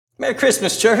Merry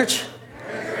Christmas, church.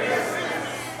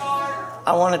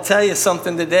 I want to tell you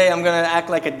something today. I'm going to act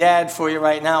like a dad for you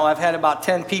right now. I've had about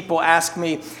 10 people ask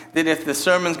me that if the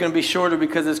sermon's going to be shorter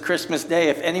because it's Christmas Day.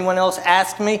 If anyone else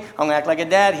asks me, I'm going to act like a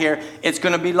dad here. It's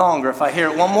going to be longer. If I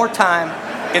hear it one more time,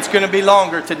 it's going to be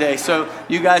longer today. So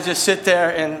you guys just sit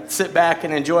there and sit back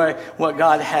and enjoy what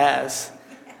God has.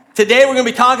 Today we're going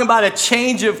to be talking about a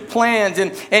change of plans,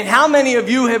 and how many of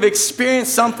you have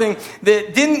experienced something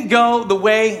that didn't go the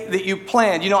way that you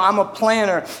planned? You know, I'm a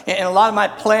planner, and a lot of my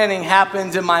planning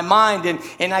happens in my mind,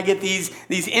 and I get these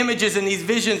images and these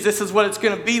visions. This is what it's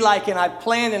going to be like, and I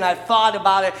planned and I thought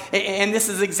about it, and this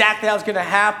is exactly how it's going to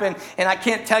happen. And I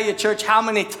can't tell you, church, how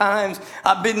many times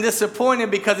I've been disappointed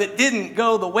because it didn't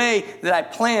go the way that I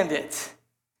planned it.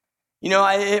 You know,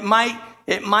 it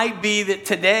might be that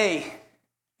today,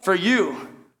 for you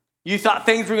thought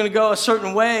things were going to go a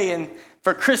certain way and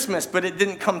for Christmas, but it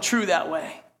didn't come true that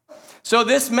way. So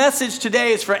this message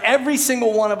today is for every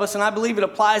single one of us, and I believe it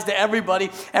applies to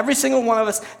everybody, every single one of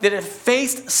us that have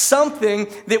faced something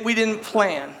that we didn't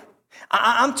plan.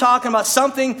 I'm talking about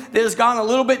something that has gone a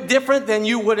little bit different than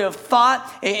you would have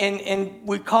thought, and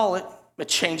we call it a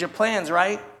change of plans,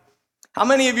 right? How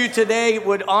many of you today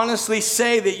would honestly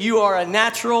say that you are a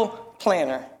natural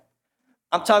planner?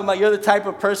 I'm talking about you're the type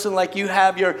of person like you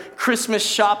have your Christmas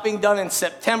shopping done in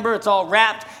September. It's all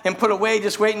wrapped and put away,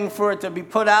 just waiting for it to be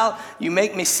put out. You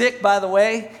make me sick, by the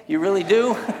way. You really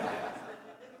do.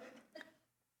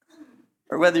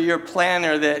 Or whether you're a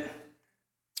planner that,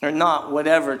 or not,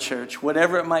 whatever, church,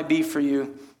 whatever it might be for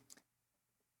you.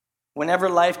 Whenever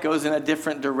life goes in a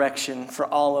different direction for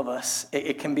all of us,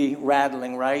 it can be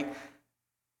rattling, right?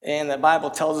 And the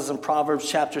Bible tells us in Proverbs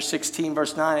chapter 16,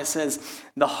 verse 9, it says,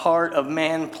 the heart of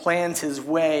man plans his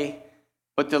way,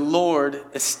 but the Lord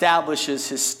establishes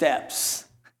his steps.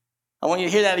 I want you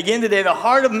to hear that again today. The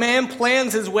heart of man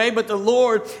plans his way, but the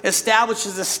Lord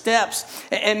establishes his steps.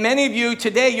 And many of you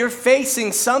today, you're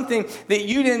facing something that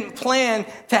you didn't plan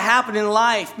to happen in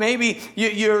life. Maybe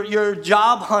you're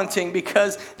job hunting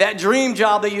because that dream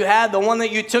job that you had, the one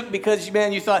that you took because,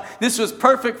 man, you thought this was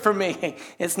perfect for me,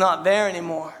 it's not there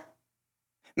anymore.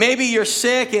 Maybe you're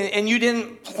sick and you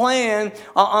didn't plan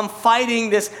on fighting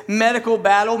this medical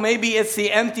battle. Maybe it's the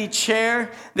empty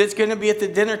chair that's going to be at the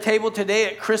dinner table today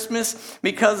at Christmas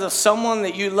because of someone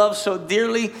that you love so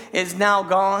dearly is now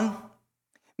gone.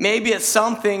 Maybe it's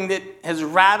something that has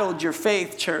rattled your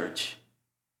faith, church.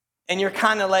 And you're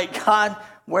kind of like, God,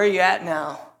 where are you at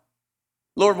now?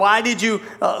 Lord, why did you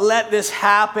let this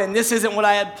happen? This isn't what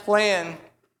I had planned.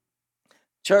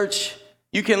 Church,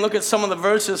 you can look at some of the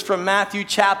verses from Matthew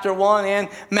chapter 1 and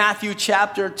Matthew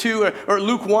chapter 2, or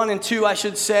Luke 1 and 2, I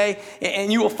should say,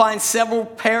 and you will find several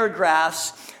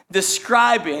paragraphs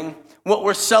describing what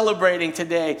we're celebrating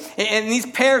today. And these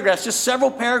paragraphs, just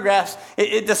several paragraphs,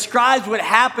 it describes what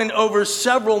happened over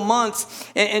several months.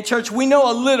 And church, we know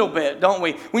a little bit, don't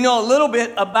we? We know a little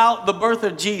bit about the birth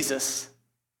of Jesus.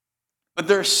 But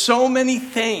there are so many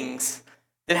things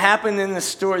that happened in this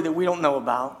story that we don't know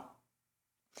about.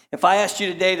 If I asked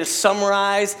you today to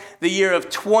summarize the year of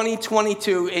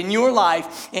 2022 in your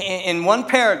life in one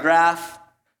paragraph,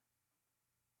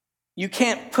 you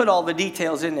can't put all the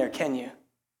details in there, can you?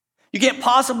 You can't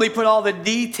possibly put all the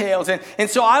details in. And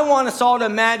so I want us all to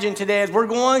imagine today, as we're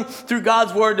going through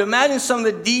God's Word, to imagine some of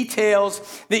the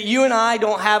details that you and I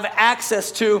don't have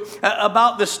access to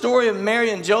about the story of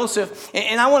Mary and Joseph.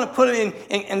 And I want to put it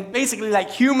in basically like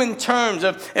human terms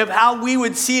of how we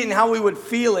would see it and how we would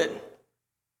feel it.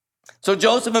 So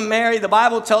Joseph and Mary, the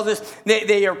Bible tells us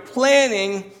they are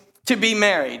planning to be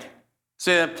married. So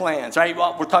they have plans, right?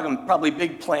 Well, we're talking probably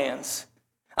big plans.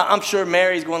 I'm sure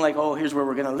Mary's going like, oh, here's where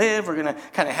we're going to live. We're going to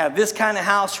kind of have this kind of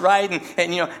house, right?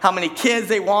 And you know, how many kids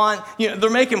they want. You know, they're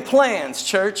making plans,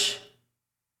 church.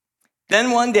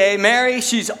 Then one day, Mary,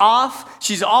 she's off.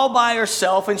 She's all by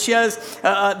herself. And she has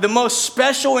the most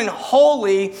special and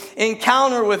holy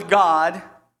encounter with God.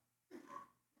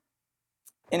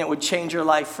 And it would change her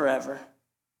life forever.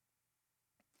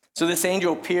 So this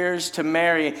angel appears to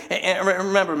Mary. And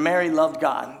remember, Mary loved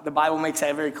God. The Bible makes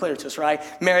that very clear to us, right?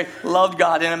 Mary loved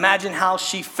God. And imagine how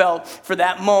she felt for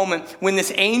that moment when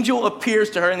this angel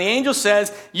appears to her. And the angel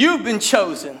says, you've been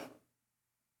chosen.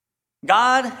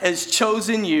 God has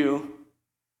chosen you,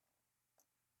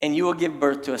 and you will give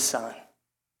birth to a son.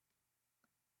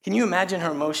 Can you imagine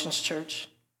her emotions, church?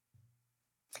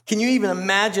 Can you even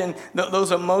imagine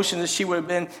those emotions that she would have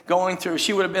been going through?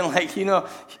 She would have been like, you know,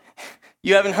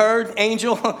 you haven't heard,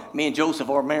 angel? Me and Joseph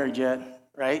are married yet,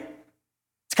 right?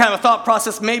 It's kind of a thought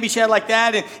process maybe she had like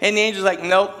that, and the angel's like,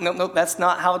 nope, that's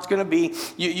not how it's going to be.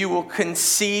 You will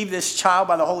conceive this child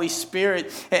by the Holy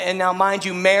Spirit. And now, mind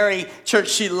you, Mary, church,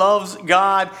 she loves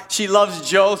God. She loves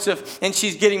Joseph, and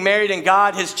she's getting married, and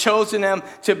God has chosen them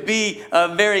to be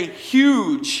a very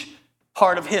huge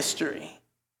part of history.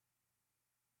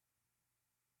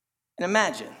 And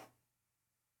imagine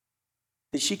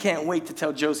that she can't wait to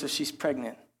tell Joseph she's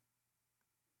pregnant.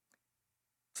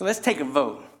 So let's take a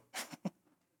vote.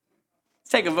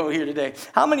 Take a vote here today.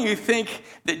 How many of you think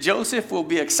that Joseph will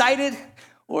be excited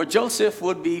or Joseph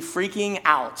would be freaking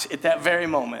out at that very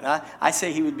moment? I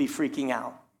say he would be freaking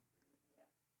out.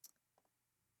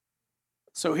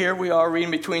 So here we are reading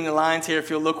between the lines here.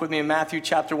 If you'll look with me in Matthew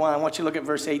chapter 1, I want you to look at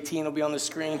verse 18. It'll be on the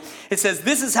screen. It says,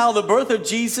 "This is how the birth of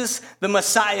Jesus, the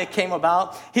Messiah, came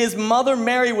about. His mother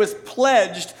Mary was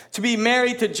pledged to be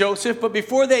married to Joseph, but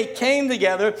before they came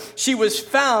together, she was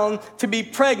found to be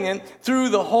pregnant through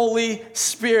the Holy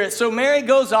Spirit." So Mary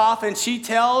goes off and she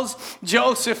tells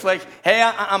Joseph, like, hey,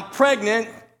 I'm pregnant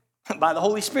by the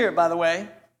Holy Spirit, by the way.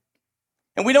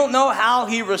 And we don't know how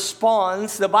he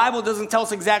responds. The Bible doesn't tell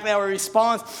us exactly how he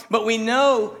responds, but we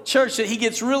know, church, that he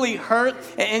gets really hurt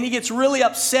and he gets really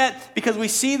upset because we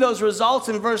see those results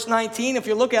in verse 19. If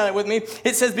you look at it with me,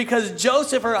 it says, "Because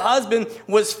Joseph, her husband,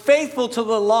 was faithful to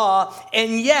the law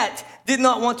and yet did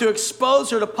not want to expose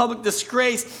her to public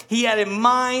disgrace, he had in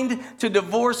mind to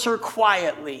divorce her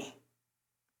quietly."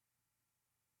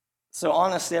 So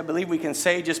honestly, I believe we can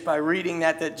say just by reading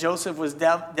that Joseph was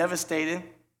devastated.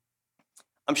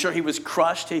 I'm sure he was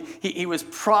crushed. He was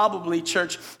probably,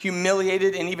 church,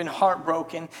 humiliated and even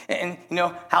heartbroken. And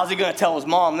how's he going to tell his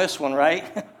mom this one, right?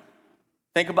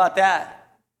 Think about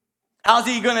that. How's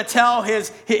he going to tell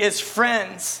his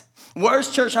friends?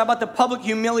 Worse, church, how about the public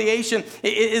humiliation?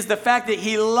 It is the fact that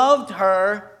he loved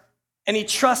her and he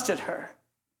trusted her.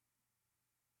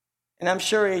 And I'm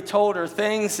sure he told her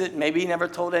things that maybe he never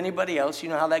told anybody else. You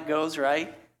know how that goes,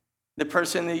 right? The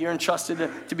person that you're entrusted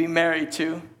to be married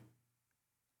to.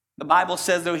 The Bible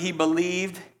says, though, he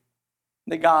believed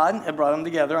that God had brought them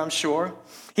together, I'm sure.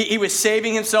 He was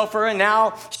saving himself for her, and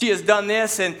now she has done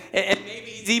this, and maybe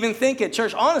he's even thinking,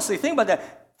 church, honestly, think about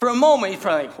that. For a moment, he's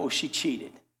probably like, oh, she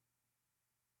cheated.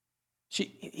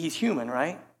 He's human,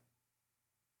 right?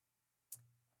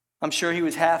 I'm sure he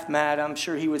was half mad. I'm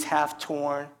sure he was half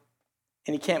torn.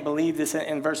 And he can't believe this.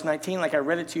 In verse 19, like I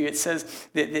read it to you, it says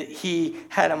that he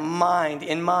had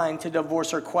in mind to divorce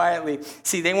her quietly.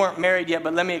 See, they weren't married yet,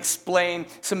 but let me explain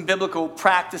some biblical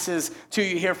practices to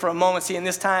you here for a moment. See, in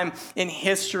this time in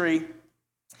history,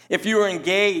 if you were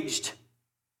engaged,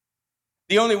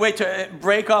 the only way to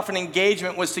break off an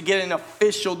engagement was to get an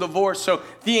official divorce. So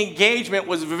the engagement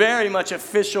was very much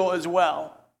official as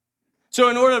well. So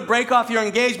in order to break off your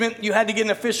engagement, you had to get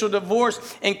an official divorce.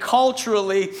 And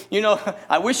culturally,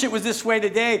 I wish it was this way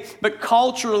today, but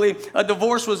culturally, a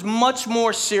divorce was much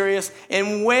more serious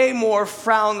and way more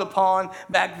frowned upon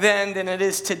back then than it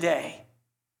is today.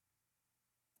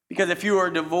 Because if you were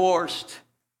divorced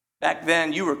back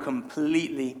then, you were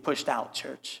completely pushed out,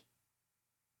 church.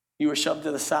 You were shoved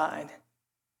to the side.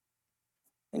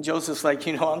 And Joseph's like,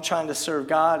 I'm trying to serve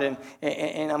God and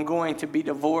I'm going to be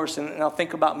divorced. And I'll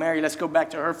think about Mary. Let's go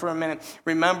back to her for a minute.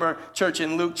 Remember, church,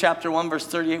 in Luke chapter 1, verse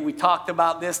 38, we talked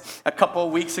about this a couple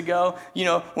of weeks ago.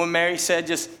 When Mary said,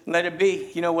 just let it be.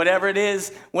 Whatever it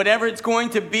is, whatever it's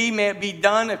going to be, may it be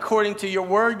done according to your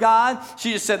word, God.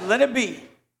 She just said, let it be.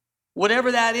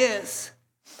 Whatever that is.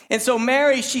 And so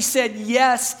Mary, she said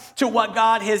yes to what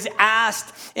God has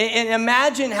asked. And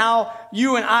imagine how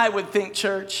you and I would think,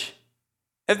 church.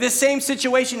 If this same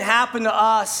situation happened to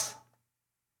us,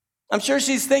 I'm sure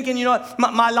she's thinking,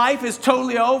 my life is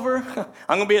totally over.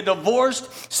 I'm going to be a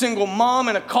divorced single mom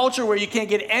in a culture where you can't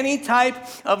get any type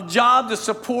of job to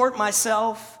support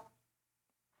myself.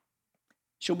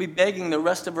 She'll be begging the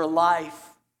rest of her life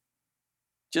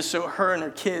just so her and her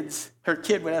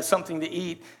kid would have something to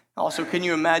eat. Also, can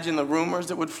you imagine the rumors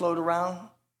that would float around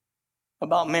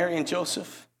about Mary and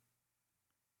Joseph?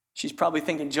 She's probably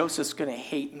thinking, Joseph's going to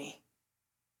hate me.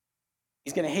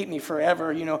 He's going to hate me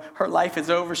forever. Her life is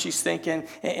over, she's thinking.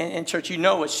 And church, you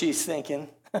know what she's thinking.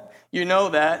 You know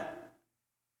that.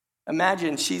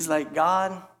 Imagine she's like,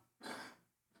 God,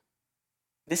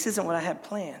 this isn't what I had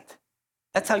planned.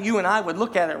 That's how you and I would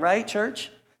look at it, right,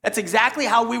 church? That's exactly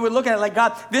how we would look at it. Like,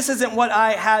 God, this isn't what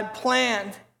I had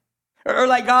planned. Or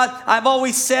like, God, I've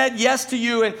always said yes to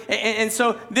you, and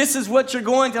so this is what you're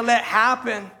going to let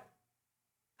happen.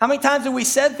 How many times have we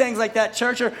said things like that,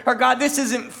 church? Or God, this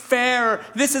isn't fair.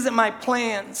 This isn't my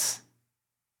plans.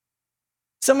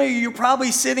 Some of you, you're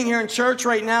probably sitting here in church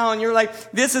right now and you're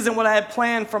like, this isn't what I had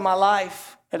planned for my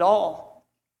life at all.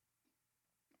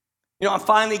 I'm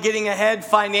finally getting ahead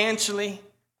financially.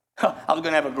 I was going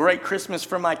to have a great Christmas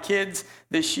for my kids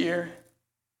this year.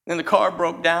 Then the car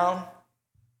broke down,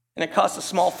 and it cost a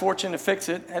small fortune to fix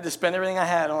it. I had to spend everything I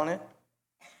had on it.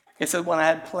 It's what I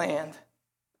had planned.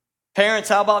 Parents,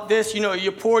 how about this?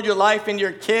 You poured your life into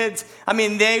your kids.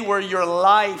 They were your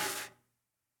life.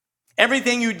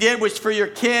 Everything you did was for your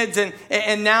kids,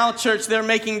 and now, church, they're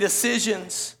making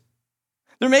decisions.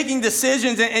 They're making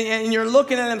decisions, and you're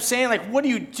looking at them saying, like, what are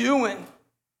you doing?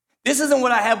 This isn't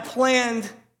what I have planned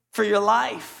for your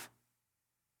life.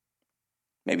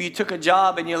 Maybe you took a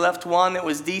job and you left one that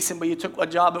was decent, but you took a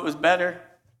job that was better.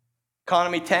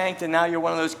 Economy tanked, and now you're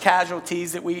one of those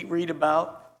casualties that we read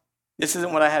about. This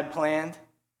isn't what I had planned.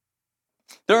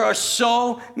 There are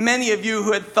so many of you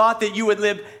who had thought that you would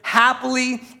live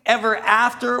happily ever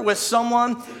after with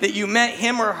someone, that you met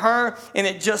him or her, and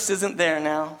it just isn't there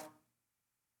now.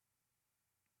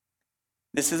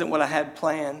 This isn't what I had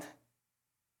planned.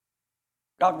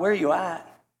 God, where are you at?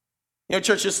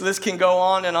 Church, this list can go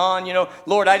on and on.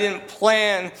 Lord, I didn't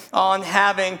plan on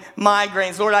having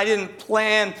migraines. Lord, I didn't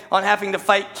plan on having to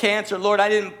fight cancer. Lord, I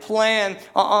didn't plan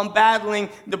on battling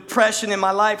depression in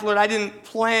my life. Lord, I didn't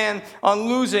plan on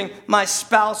losing my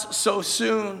spouse so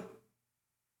soon.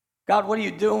 God, what are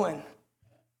you doing?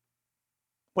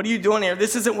 What are you doing here?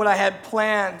 This isn't what I had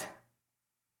planned.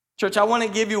 Church, I want to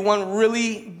give you one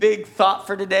really big thought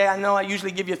for today. I know I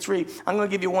usually give you three. I'm going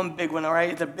to give you one big one, all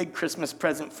right? It's a big Christmas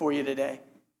present for you today.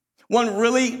 One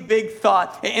really big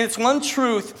thought, and it's one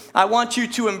truth. I want you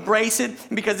to embrace it,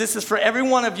 because this is for every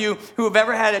one of you who have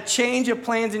ever had a change of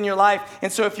plans in your life.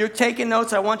 And so if you're taking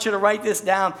notes, I want you to write this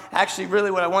down. Actually,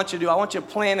 really what I want you to do, I want you to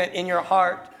plan it in your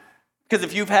heart. Because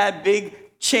if you've had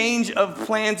big change of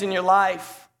plans in your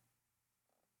life,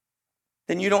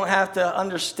 then you don't have to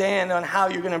understand on how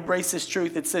you're going to embrace this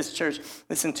truth. It's this, church.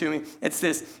 Listen to me. It's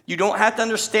this. You don't have to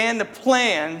understand the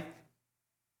plan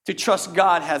to trust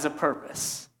God has a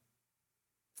purpose.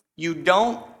 You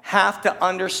don't have to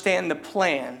understand the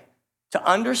plan to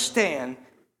understand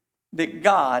that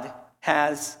God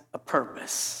has a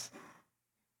purpose.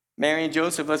 Mary and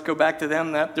Joseph, let's go back to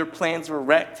them. Their plans were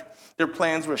wrecked. Their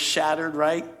plans were shattered,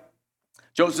 right?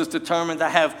 Joseph's determined, I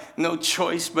have no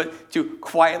choice but to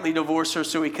quietly divorce her,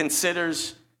 so he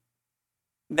considers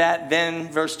that. Then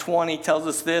verse 20 tells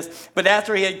us this. But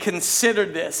after he had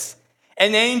considered this,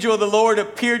 an angel of the Lord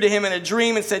appeared to him in a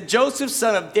dream and said, Joseph,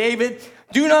 son of David,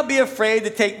 do not be afraid to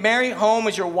take Mary home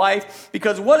as your wife,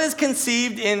 because what is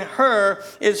conceived in her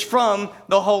is from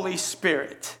the Holy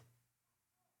Spirit.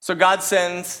 So God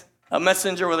sends a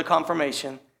messenger with a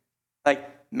confirmation. Like,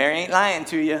 Mary ain't lying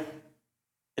to you.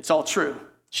 It's all true.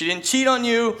 She didn't cheat on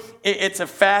you. It's a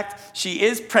fact. She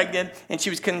is pregnant, and she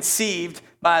was conceived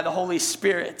by the Holy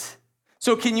Spirit.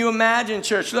 So can you imagine,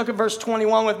 church? Look at verse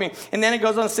 21 with me. And then it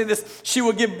goes on to say this. She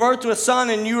will give birth to a son,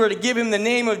 and you are to give him the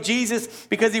name of Jesus,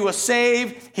 because he will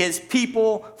save his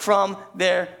people from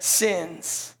their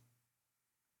sins.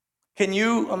 Can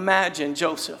you imagine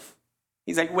Joseph?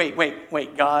 He's like,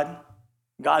 wait, God?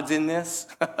 God's in this?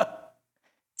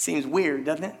 Seems weird,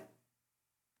 doesn't it?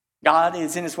 God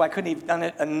is in this. Why couldn't he have done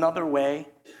it another way?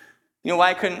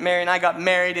 Why couldn't Mary and I got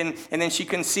married and then she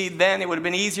conceived then? It would have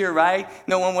been easier, right?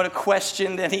 No one would have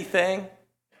questioned anything.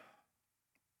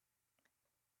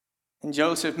 And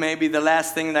Joseph, maybe the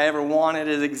last thing that I ever wanted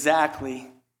is exactly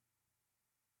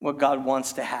what God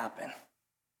wants to happen.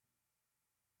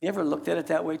 You ever looked at it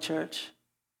that way, church?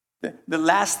 The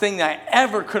last thing that I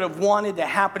ever could have wanted to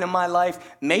happen in my life,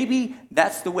 maybe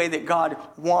that's the way that God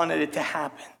wanted it to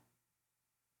happen.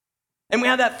 And we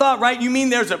have that thought, right? You mean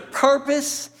there's a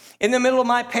purpose in the middle of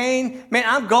my pain? Man,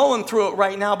 I'm going through it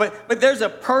right now, but there's a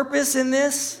purpose in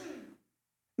this?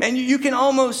 Man, you can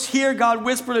almost hear God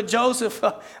whisper to Joseph,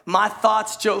 my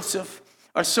thoughts, Joseph,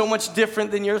 are so much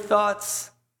different than your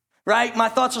thoughts, right? My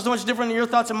thoughts are so much different than your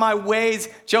thoughts, and my ways,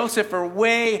 Joseph, are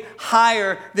way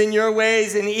higher than your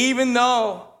ways. And even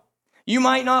though you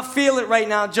might not feel it right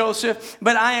now, Joseph,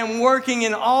 but I am working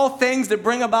in all things to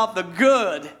bring about the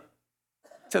good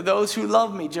to those who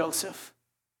love me, Joseph,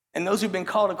 and those who've been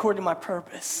called according to my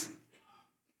purpose.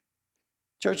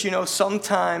 Church,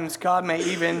 sometimes God may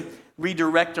even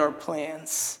redirect our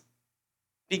plans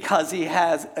because he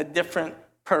has a different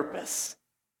purpose.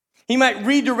 He might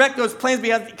redirect those plans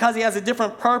because he has a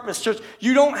different purpose. Church,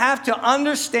 you don't have to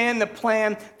understand the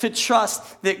plan to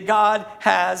trust that God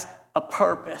has a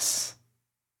purpose.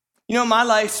 My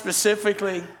life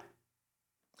specifically,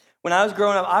 when I was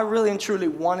growing up, I really and truly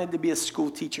wanted to be a school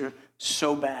teacher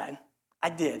so bad. I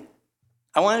did.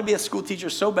 I wanted to be a school teacher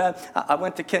so bad. I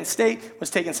went to Kent State, was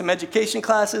taking some education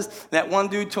classes. That one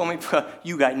dude told me,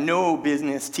 you got no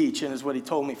business teaching, is what he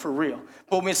told me, for real.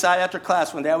 Pulled me aside after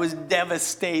class one day. I was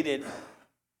devastated.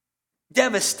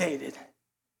 Devastated.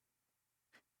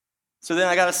 So then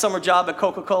I got a summer job at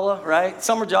Coca-Cola, right?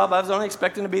 Summer job, I was only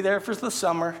expecting to be there for the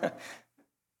summer.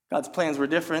 God's plans were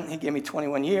different. He gave me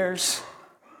 21 years.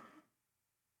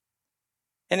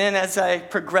 And then as I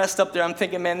progressed up there, I'm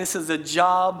thinking, man, this is a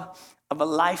job of a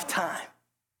lifetime.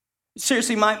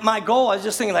 Seriously, my goal, I was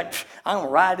just thinking like, I'm going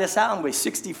to ride this out. I'm going to be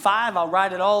 65. I'll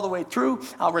ride it all the way through.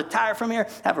 I'll retire from here,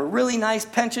 have a really nice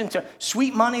pension, to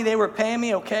sweet money they were paying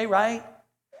me, okay, right?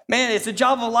 Man, it's a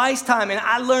job of a lifetime, and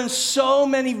I learned so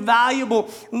many valuable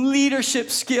leadership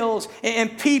skills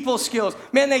and people skills.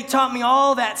 Man, they taught me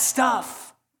all that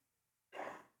stuff.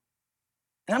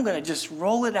 And I'm going to just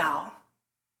roll it out.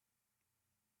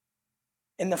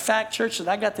 And the fact, church, that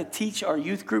I got to teach our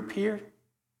youth group here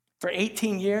for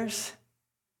 18 years,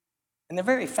 and the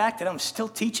very fact that I'm still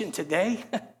teaching today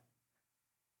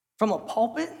from a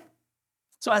pulpit.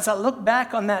 So as I look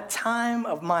back on that time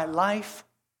of my life,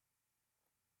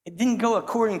 it didn't go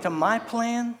according to my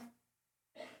plan.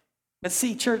 But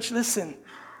see, church, listen,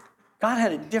 God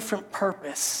had a different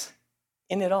purpose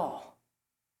in it all.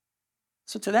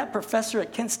 So to that professor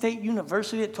at Kent State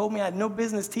University that told me I had no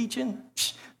business teaching,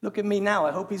 look at me now.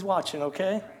 I hope he's watching,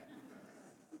 okay?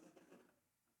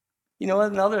 You know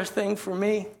what? Another thing for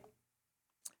me,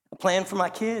 a plan for my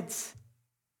kids.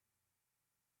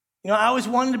 You know, I always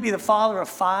wanted to be the father of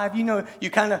 5. You know,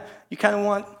 you kind of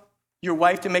want your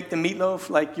wife to make the meatloaf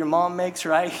like your mom makes,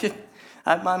 right?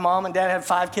 My mom and dad had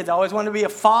 5 kids. I always wanted to be a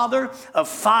father of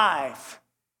 5.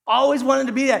 Always wanted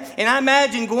to be that. And I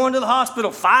imagine going to the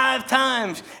hospital 5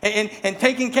 times and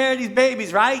taking care of these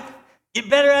babies, right? Get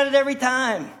better at it every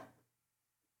time.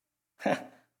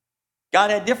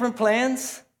 God had different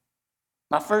plans.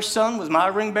 My first son was my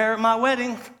ring bearer at my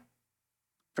wedding.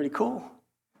 Pretty cool.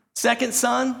 Second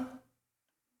son,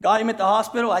 got him at the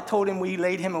hospital. I told him we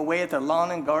laid him away at the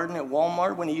lawn and garden at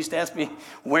Walmart when he used to ask me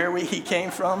where he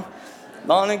came from.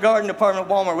 Lawn and garden department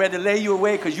at Walmart. We had to lay you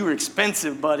away because you were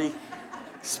expensive, buddy.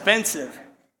 Expensive.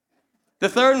 The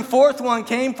third and fourth one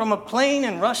came from a plane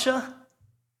in Russia.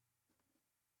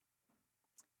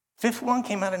 5th one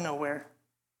came out of nowhere.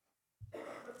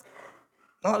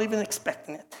 Not even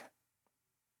expecting it.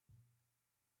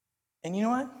 And you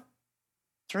know what?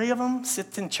 3 of them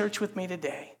sit in church with me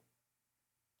today.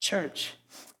 Church,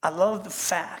 I love the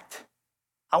fact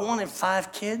I wanted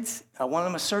 5 kids. I wanted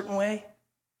them a certain way.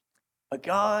 But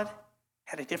God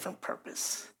had a different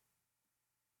purpose.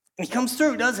 And he comes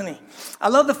through, doesn't he? I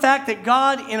love the fact that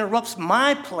God interrupts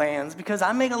my plans, because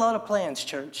I make a lot of plans,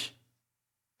 church.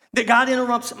 That God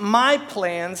interrupts my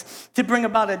plans to bring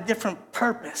about a different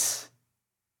purpose.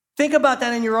 Think about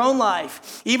that in your own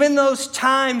life. Even those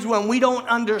times when we don't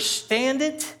understand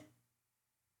it,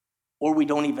 or we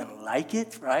don't even like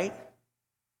it, right?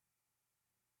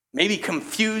 Maybe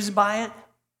confused by it.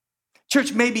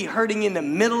 Church may be hurting in the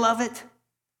middle of it.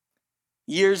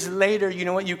 Years later, you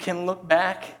know what? You can look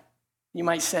back. You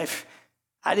might say,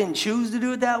 I didn't choose to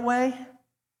do it that way.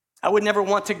 I would never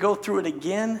want to go through it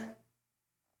again.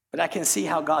 But I can see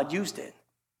how God used it.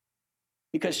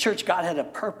 Because, church, God had a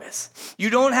purpose. You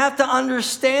don't have to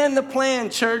understand the plan,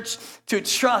 church, to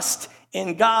trust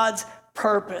in God's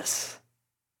purpose.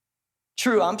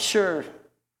 True, I'm sure,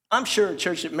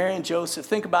 church, that Mary and Joseph,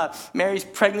 think about Mary's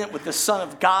pregnant with the Son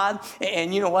of God.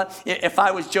 And you know what? If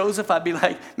I was Joseph, I'd be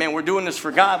like, man, we're doing this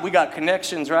for God. We got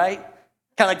connections, right?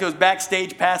 Kind of like those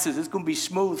backstage passes. It's going to be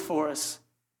smooth for us.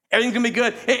 Everything's going to be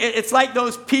good. It's like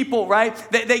those people, right?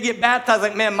 They get baptized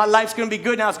like, man, my life's going to be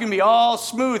good now. It's going to be all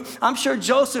smooth. I'm sure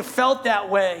Joseph felt that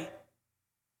way.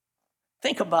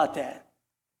 Think about that.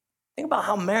 Think about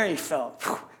how Mary felt.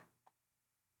 Whew.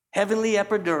 Heavenly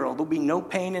epidural. There'll be no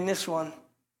pain in this one.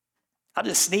 I'll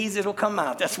just sneeze, it'll come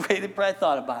out. That's the way they probably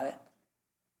thought about it.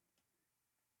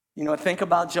 You know, think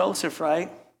about Joseph,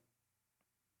 right?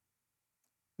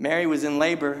 Mary was in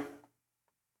labor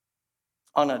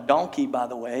on a donkey, by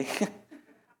the way.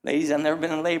 Ladies, I've never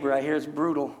been in labor. I hear it's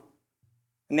brutal.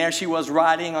 And there she was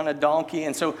riding on a donkey.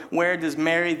 And so where does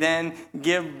Mary then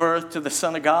give birth to the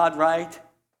Son of God, right?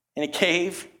 In a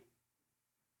cave.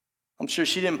 I'm sure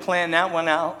she didn't plan that one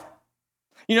out.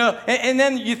 You know, and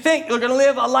then you think they're going to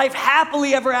live a life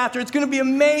happily ever after. It's going to be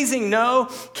amazing. No,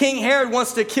 King Herod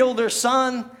wants to kill their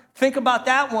son. Think about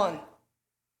that one.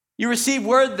 You receive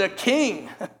word the king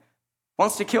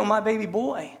wants to kill my baby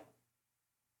boy.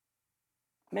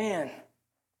 Man,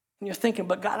 and you're thinking,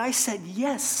 but God, I said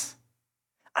yes.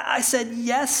 I said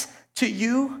yes to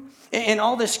you, and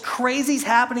all this crazy's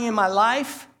happening in my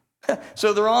life.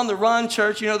 So they're on the run,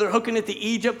 church. They're hooking it to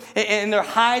Egypt, and they're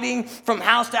hiding from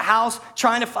house to house,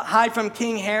 trying to hide from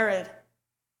King Herod.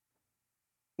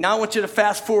 Now I want you to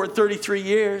fast forward 33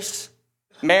 years.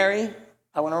 Mary,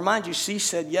 I want to remind you, she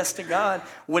said yes to God.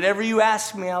 Whatever you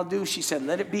ask me, I'll do. She said,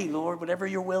 let it be, Lord, whatever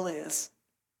your will is.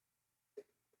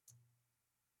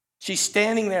 She's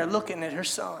standing there looking at her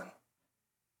son.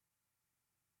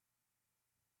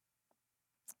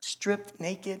 Stripped,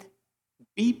 naked,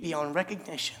 beat beyond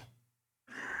recognition.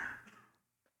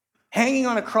 Hanging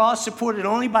on a cross, supported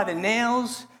only by the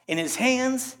nails in his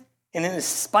hands and in his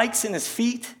spikes in his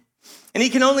feet. And he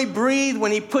can only breathe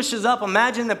when he pushes up.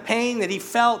 Imagine the pain that he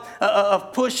felt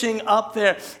of pushing up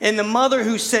there. And the mother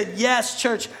who said yes,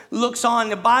 church, looks on.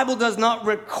 The Bible does not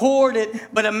record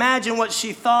it, but imagine what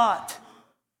she thought.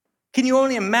 Can you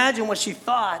only imagine what she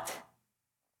thought?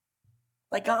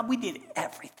 Like, God, we did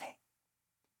everything.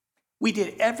 We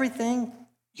did everything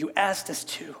you asked us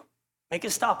to. Make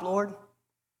it stop, Lord.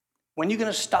 When are you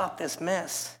going to stop this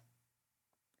mess?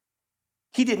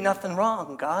 He did nothing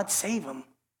wrong. God, save him.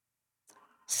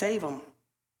 Save him.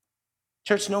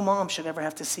 Church, no mom should ever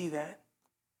have to see that.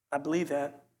 I believe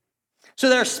that. So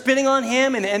they're spitting on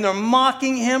him and they're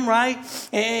mocking him, right?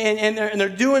 And they're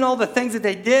doing all the things that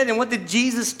they did. And what did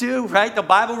Jesus do, right? The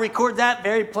Bible records that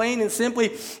very plain and simply.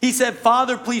 He said,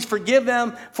 Father, please forgive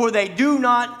them, for they do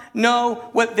not know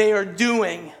what they are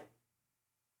doing.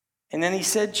 And then he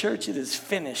said, church, it is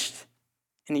finished.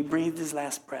 And he breathed his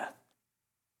last breath.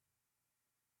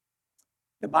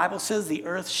 The Bible says the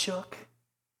earth shook.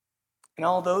 And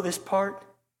although this part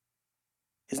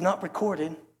is not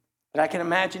recorded, but I can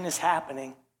imagine this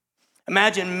happening.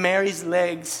 Imagine Mary's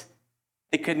legs.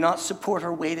 They could not support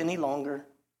her weight any longer.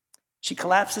 She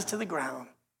collapses to the ground,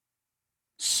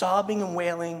 sobbing and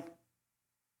wailing,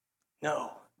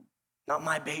 no, not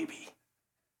my baby.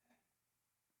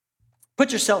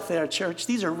 Put yourself there, church.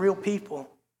 These are real people.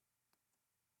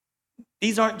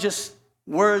 These aren't just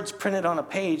words printed on a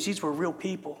page. These were real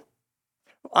people.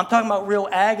 I'm talking about real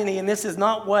agony, and this is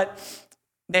not what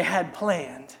they had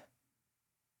planned.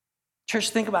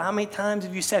 Church, think about how many times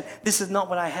have you said, this is not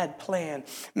what I had planned.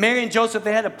 Mary and Joseph,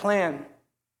 they had a plan,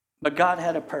 but God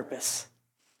had a purpose.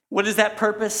 What is that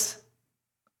purpose?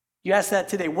 You ask that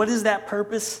today. What is that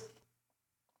purpose?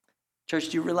 Church,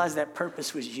 do you realize that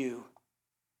purpose was you?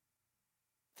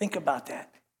 Think about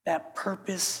that. That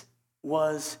purpose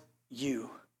was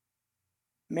you.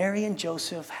 Mary and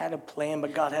Joseph had a plan,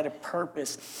 but God had a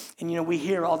purpose. And, we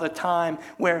hear all the time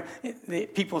where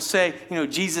people say,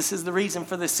 Jesus is the reason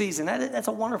for the season. That's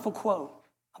a wonderful quote.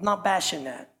 I'm not bashing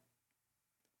that.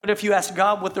 But if you ask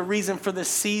God what the reason for the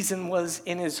season was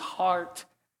in his heart,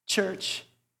 church,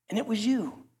 and it was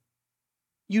you.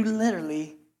 You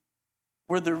literally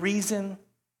were the reason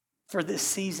for this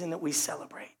season that we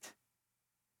celebrate.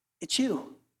 It's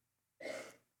you.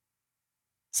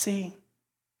 See,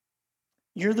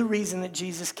 you're the reason that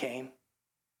Jesus came.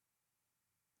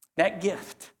 That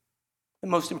gift, the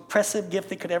most impressive gift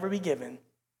that could ever be given,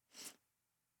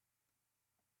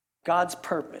 God's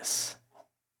purpose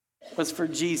was for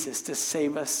Jesus to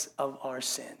save us of our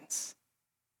sins.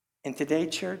 And today,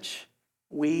 church,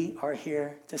 we are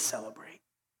here to celebrate.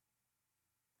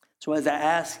 So as I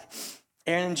ask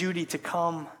Aaron and Judy to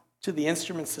come to the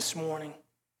instruments this morning,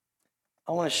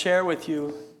 I want to share with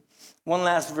you one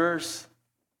last verse.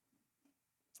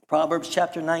 Proverbs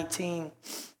chapter 19,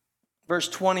 verse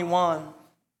 21.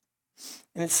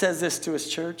 And it says this to us,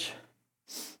 church.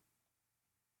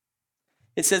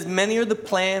 It says, many are the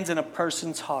plans in a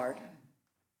person's heart,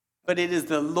 but it is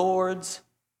the Lord's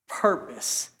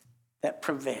purpose that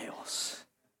prevails.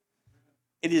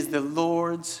 It is the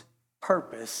Lord's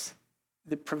purpose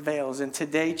that prevails. And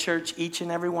today, church, each and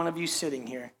every one of you sitting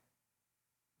here,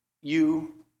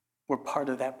 you were part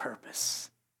of that purpose.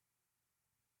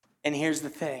 And here's the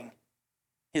thing.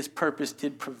 His purpose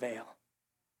did prevail.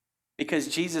 Because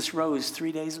Jesus rose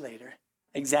 3 days later,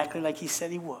 exactly like he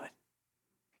said he would.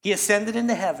 He ascended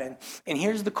into heaven. And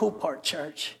here's the cool part,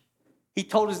 church. He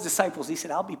told his disciples, he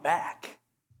said, I'll be back.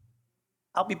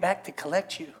 I'll be back to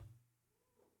collect you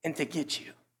and to get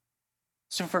you.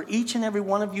 So for each and every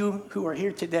one of you who are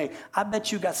here today, I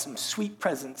bet you got some sweet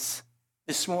presents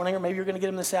this morning, or maybe you're going to get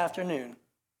them this afternoon.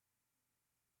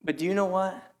 But do you know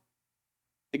what?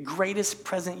 The greatest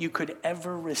present you could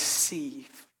ever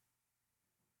receive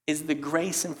is the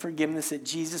grace and forgiveness that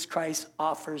Jesus Christ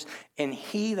offers. And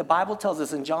the Bible tells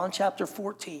us in John chapter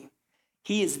 14,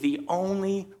 he is the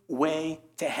only way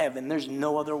to heaven. There's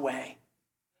no other way.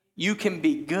 You can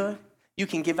be good. You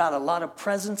can give out a lot of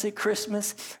presents at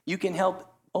Christmas. You can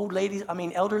help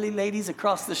elderly ladies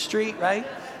across the street, right?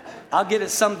 I'll get it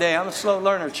someday. I'm a slow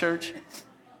learner, church.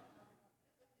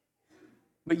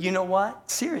 But you know what?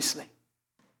 Seriously,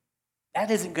 that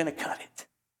isn't going to cut it.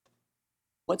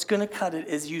 What's going to cut it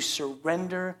is you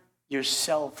surrender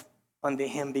yourself unto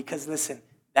him, because listen,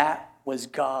 that was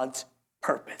God's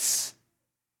purpose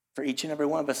for each and every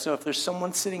one of us. So if there's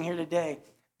someone sitting here today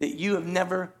that you have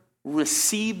never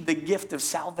received the gift of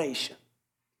salvation,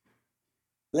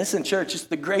 listen, church, it's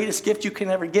the greatest gift you can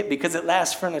ever get because it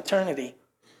lasts for an eternity.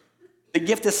 The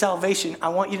gift of salvation, I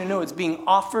want you to know, it's being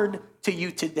offered to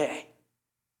you today.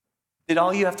 That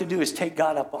all you have to do is take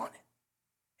God up on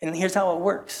it. And here's how it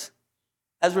works.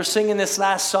 As we're singing this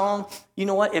last song, you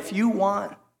know what? If you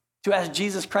want to ask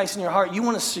Jesus Christ in your heart, you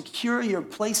want to secure your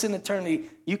place in eternity,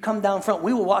 you come down front.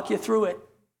 We will walk you through it.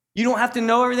 You don't have to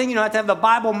know everything. You don't have to have the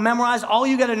Bible memorized. All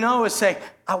you got to know is say,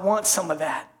 I want some of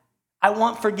that. I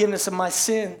want forgiveness of my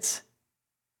sins.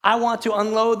 I want to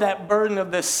unload that burden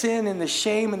of the sin and the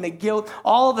shame and the guilt,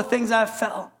 all the things I've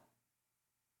felt.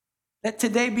 Let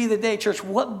today be the day, church.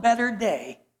 What better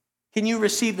day can you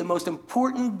receive? The most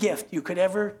important gift you could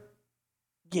ever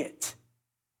get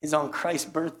is on Christ's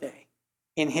birthday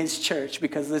in his church,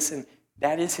 because listen,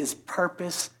 that is his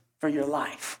purpose for your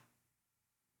life.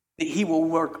 That he will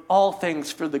work all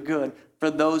things for the good for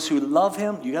those who love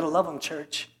him. You got to love him,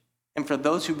 church. And for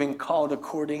those who've been called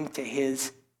according to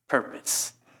his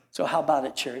purpose. So how about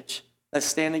it, church? Let's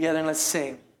stand together and let's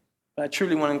sing. But I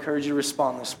truly want to encourage you to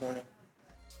respond this morning.